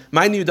problem.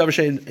 You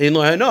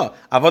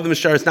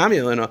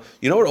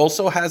know what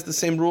also has the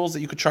same rules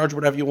that you could charge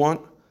whatever you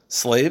want?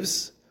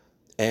 Slaves.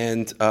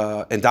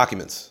 and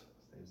documents.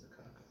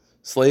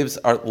 Slaves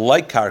are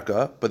like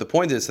karka, but the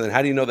point is, then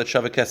how do you know that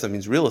shava kesef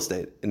means real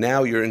estate? And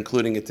now you're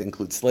including it to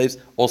include slaves,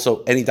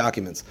 also any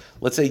documents.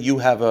 Let's say you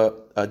have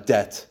a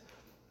debt.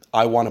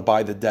 I want to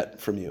buy the debt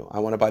from you. I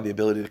want to buy the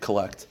ability to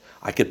collect.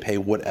 I could pay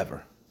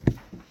whatever.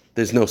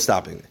 There's no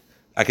stopping me.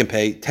 I can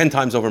pay 10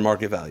 times over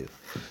market value.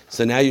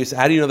 So now you say,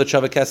 how do you know that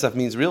shava kesef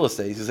means real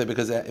estate? You say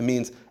because it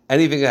means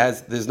anything that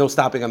has, there's no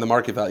stopping on the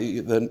market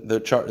value,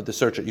 the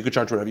searcher. You could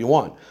charge whatever you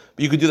want.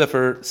 But you could do that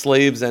for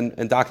slaves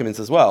and documents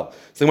as well.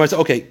 So you might say,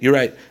 okay, you're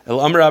right.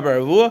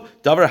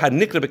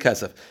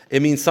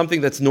 It means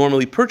something that's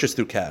normally purchased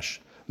through cash.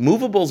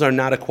 Movables are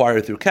not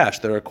acquired through cash.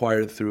 They're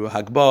acquired through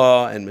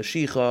hagbah and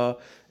mashicha,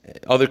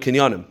 other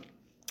kinyanim.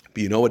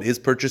 But you know what is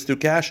purchased through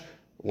cash?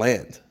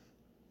 Land.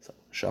 So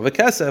shava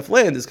kesef,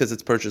 land, is because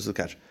it's purchased with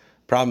cash.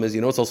 Problem is,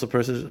 you know what's also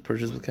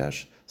purchased with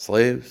cash?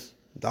 Slaves,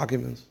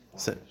 documents.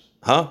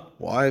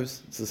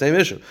 Wives. It's the same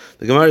issue.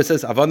 The Gemara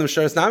says, "Avadim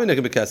sharas nami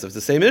nekam bekesef." It's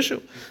the same issue.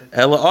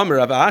 Ela Amar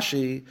Rav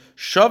Ashi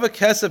shava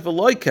kesef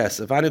v'loy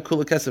kesef anu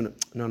kula kesef.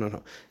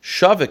 No.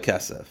 Shava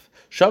kesef.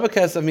 Shava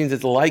kesef means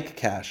it's like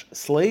cash.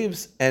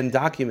 Slaves and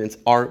documents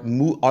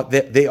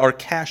they are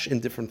cash in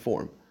different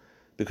form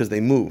because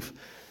they move.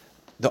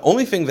 The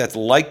only thing that's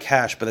like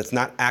cash, but it's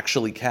not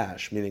actually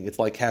cash, meaning it's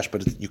like cash,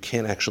 but you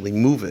can't actually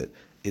move it,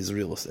 is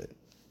real estate.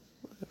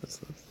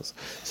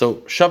 So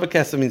shava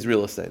kesef means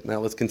real estate. Now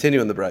let's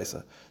continue in the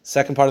brisa.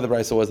 Second part of the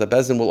brisa was that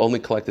Bezdin will only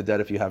collect the debt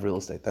if you have real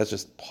estate. That's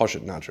just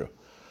pashut, not true.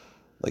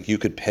 Like you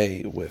could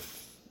pay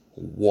with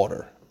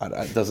water.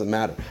 It doesn't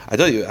matter. I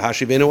tell you,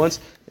 Hashivena once,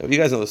 you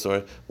guys know the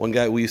story. One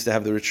guy, we used to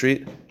have the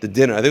retreat, the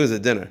dinner. I think it was a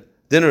dinner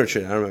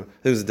retreat. I don't remember. I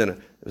think it was a dinner.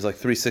 It was like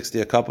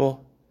 $360 a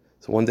couple.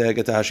 So one day I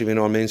get to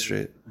Hashivena on Main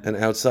Street, and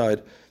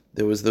outside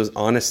there was those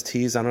Honest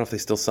Teas. I don't know if they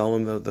still sell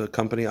them. The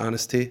company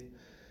Honest Tea.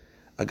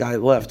 A guy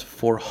left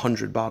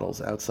 400 bottles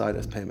outside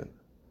as payment.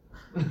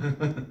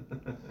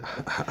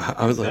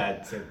 I was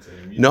like,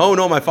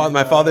 no. My father.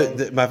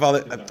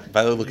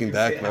 By looking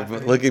back,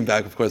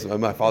 of course,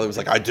 my father was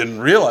like, I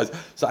didn't realize.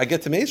 So I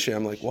get to Main Street.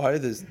 I'm like, why are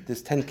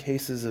there's 10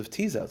 cases of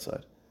teas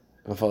outside?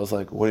 My father's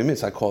like, what do you mean?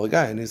 So I call the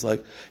guy, and he's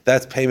like,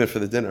 that's payment for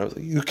the dinner. I was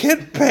like, you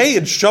can't pay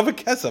and shove a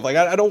kesef. Like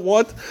I don't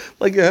want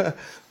like.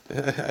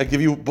 I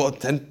give you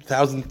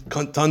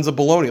 10,000 tons of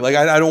bologna. Like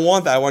I don't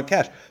want that. I want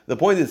cash. The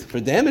point is, for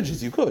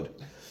damages, you could.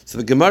 So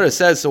the Gemara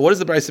says, so what does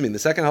the brisa mean? The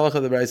second halacha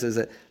of the brisa is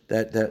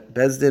that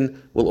Bezdin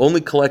will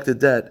only collect the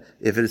debt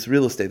if it is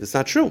real estate. That's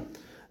not true.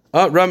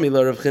 Rami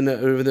la Rav China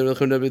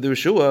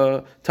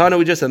Tana,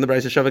 we just said in the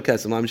brisa shava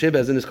kesem.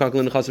 Bezdin is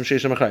kalkulin nechasim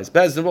sheisham achayis.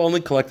 Bezdin will only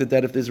collect the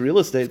debt if there's real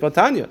estate. But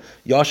Tanya,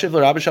 Yashiv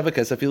la Rabbi shava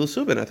kesef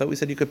ilusubin. I thought we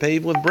said you could pay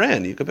with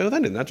brand. You could pay with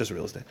anything, not just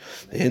real estate.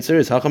 The answer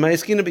is hachamay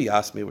eskina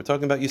biyasmi. We're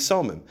talking about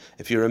yisomim.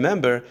 If you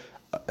remember,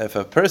 if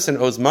a person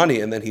owes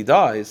money and then he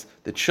dies,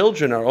 the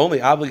children are only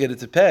obligated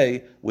to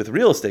pay with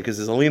real estate because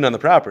there's a lien on the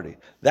property.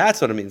 That's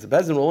what it means. The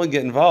Bezdin will only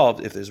get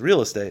involved if there's real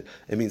estate.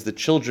 It means the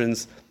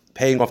children's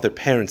paying off their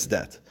parents'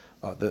 debt,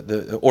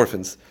 the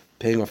orphans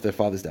paying off their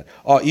father's debt.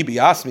 Ibi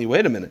asked me,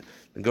 wait a minute,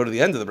 and go to the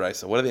end of the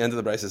brisa. What do the end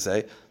of the brisa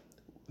say?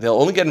 They'll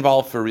only get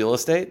involved for real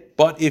estate,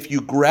 but if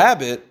you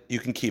grab it, you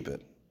can keep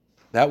it.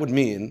 That would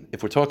mean,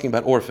 if we're talking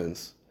about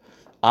orphans,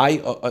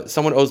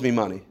 someone owes me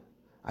money.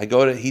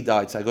 He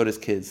died, so I go to his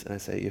kids and I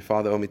say, your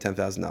father owed me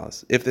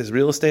 $10,000. If there's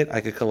real estate,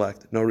 I could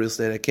collect. No real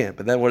estate, I can't.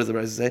 But then what does the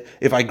rest say?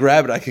 If I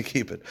grab it, I can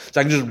keep it.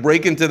 So I can just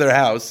break into their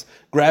house,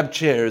 grab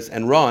chairs,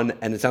 and run,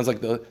 and it sounds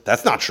like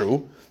that's not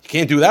true. You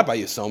can't do that by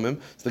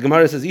Yisomim. So the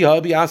Gemara says, wait,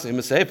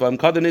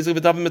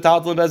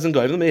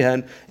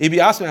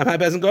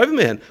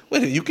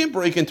 you can't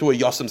break into a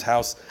Yosim's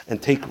house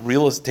and take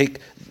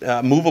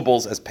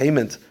movables as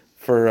payment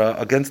for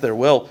against their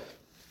will.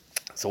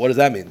 So what does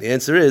that mean? The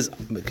answer is,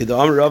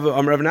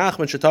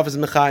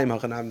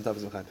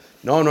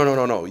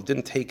 no. You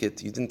didn't take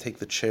it. You didn't take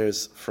the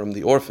chairs from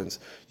the orphans.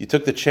 You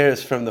took the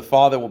chairs from the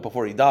father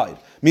before he died.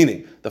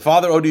 Meaning, the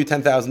father owed you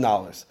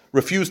 $10,000,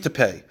 refused to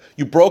pay.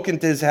 You broke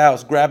into his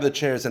house, grabbed the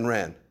chairs, and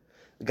ran.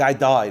 The guy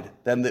died.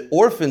 Then the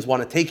orphans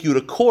want to take you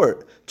to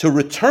court to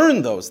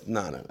return those.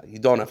 No. You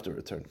don't have to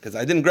return. Because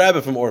I didn't grab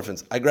it from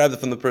orphans. I grabbed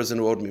it from the person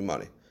who owed me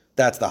money.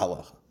 That's the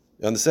halacha.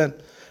 You understand?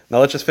 Now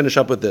let's just finish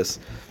up with this.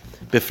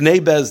 Bifnei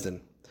Bezdin.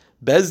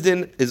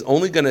 Bezdin is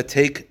only going to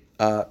take,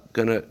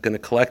 going to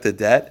collect a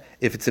debt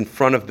if it's in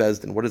front of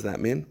Bezdin. What does that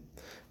mean?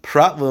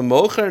 Prat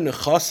v'mocher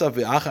nechasa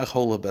v'achach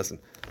hola Bezdin.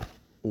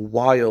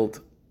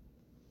 Wild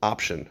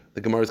option.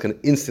 The Gemara is going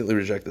to instantly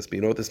reject this. But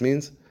you know what this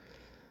means?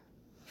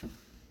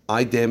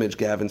 I damaged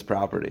Gavin's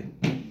property.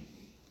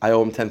 I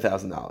owe him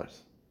 $10,000.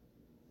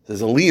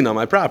 There's a lien on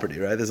my property,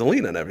 right? There's a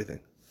lien on everything.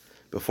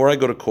 Before I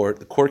go to court,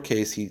 the court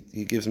case, he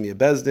gives me a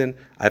Bezdin.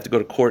 I have to go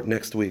to court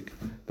next week.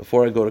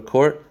 Before I go to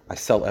court, I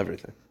sell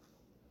everything.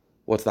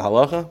 What's the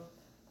halacha?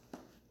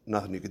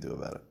 Nothing you can do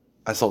about it.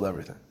 I sold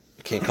everything.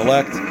 You can't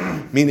collect.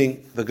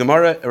 Meaning, the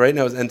Gemara right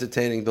now is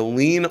entertaining. The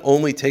lien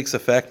only takes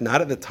effect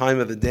not at the time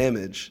of the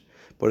damage,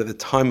 but at the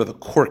time of the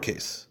court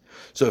case.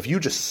 So if you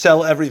just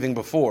sell everything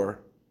before,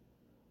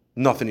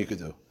 nothing you could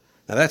do.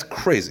 Now that's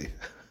crazy.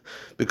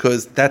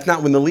 because that's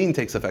not when the lien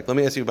takes effect. Let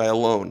me ask you by a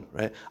loan,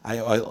 right? I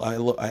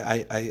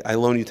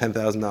loan you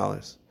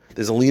 $10,000.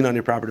 There's a lien on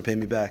your property to pay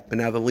me back, but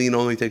now the lien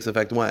only takes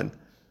effect when?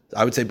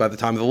 I would say by the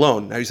time of the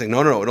loan. Now you're saying, no,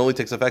 it only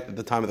takes effect at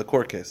the time of the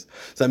court case.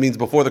 So that means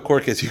before the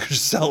court case, you can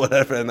just sell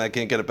whatever and I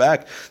can't get it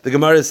back. The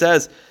Gemara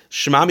says,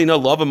 Shmami no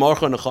lava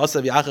marcha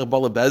nechasav yachach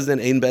bala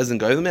bezdin ein bezdin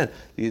goyim. Man,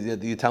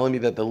 you're telling me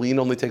that the lien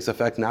only takes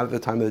effect not at the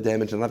time of the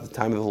damage and not at the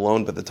time of the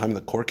loan, but at the time of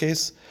the court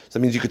case? So that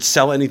means you could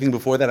sell anything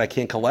before that I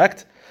can't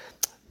collect?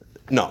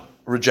 No.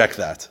 Reject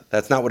that.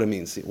 That's not what it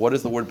means. See, what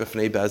is the word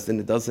b'fnei bezdin?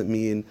 It doesn't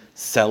mean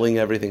selling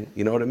everything.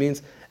 You know what it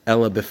means?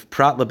 Ela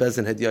b'prat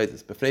lebezdin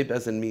hediyaitis. B'fnei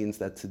bezdin means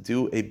that to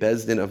do a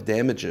bezdin of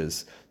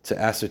damages, to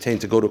ascertain,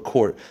 to go to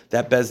court,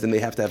 that bezdin, they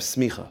have to have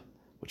smicha,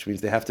 which means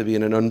they have to be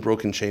in an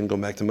unbroken chain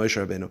going back to Moshe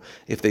Rabbeinu.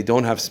 If they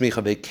don't have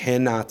smicha, they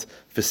cannot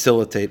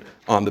facilitate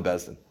on the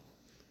bezdin.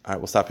 All right,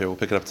 we'll stop here. We'll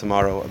pick it up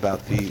tomorrow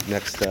about the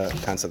next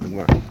concept of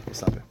Gemara. We'll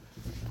stop here.